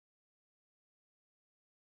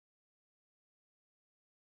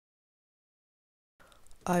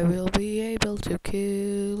I will be able to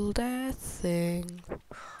kill that thing.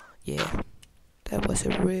 Yeah, that was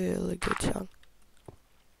a really good song.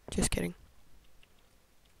 Just kidding.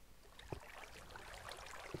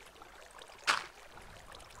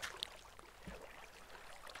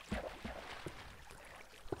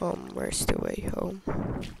 Where's the way home?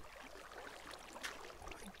 I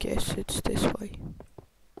guess it's this way.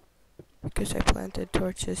 Because I planted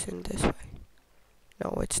torches in this way.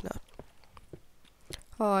 No, it's not.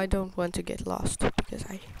 Oh, I don't want to get lost because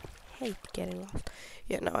I hate getting lost.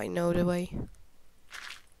 Yeah, now I know the way.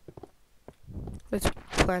 Let's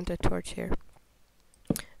plant a torch here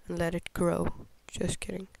and let it grow. Just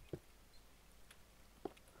kidding.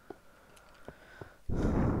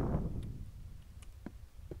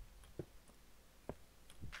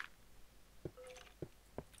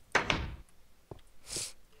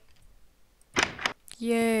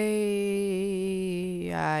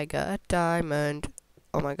 Yay! I got a diamond.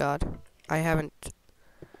 Oh my god. I haven't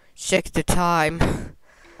checked the time.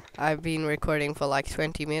 I've been recording for like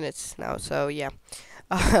 20 minutes now, so yeah.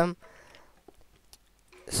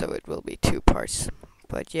 So it will be 2 parts.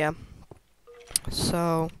 But yeah.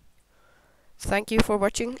 So thank you for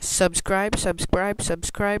watching. Subscribe if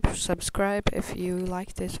you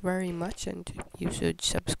like this very much, and you should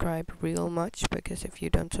subscribe real much, because if you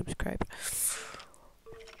don't subscribe,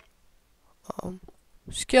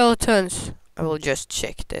 skeletons. I will just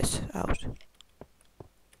check this out.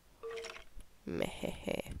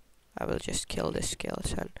 Mehehe. I will just kill this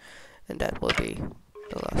skeleton, and that will be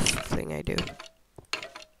the last thing I do.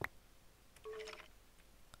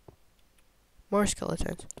 More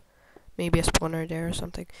skeletons. Maybe a spawner there or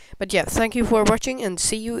something. But yeah, thank you for watching, and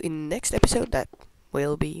see you in next episode. That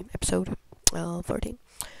will be episode 14.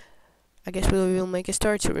 I guess we will make a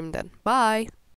storage room then. Bye!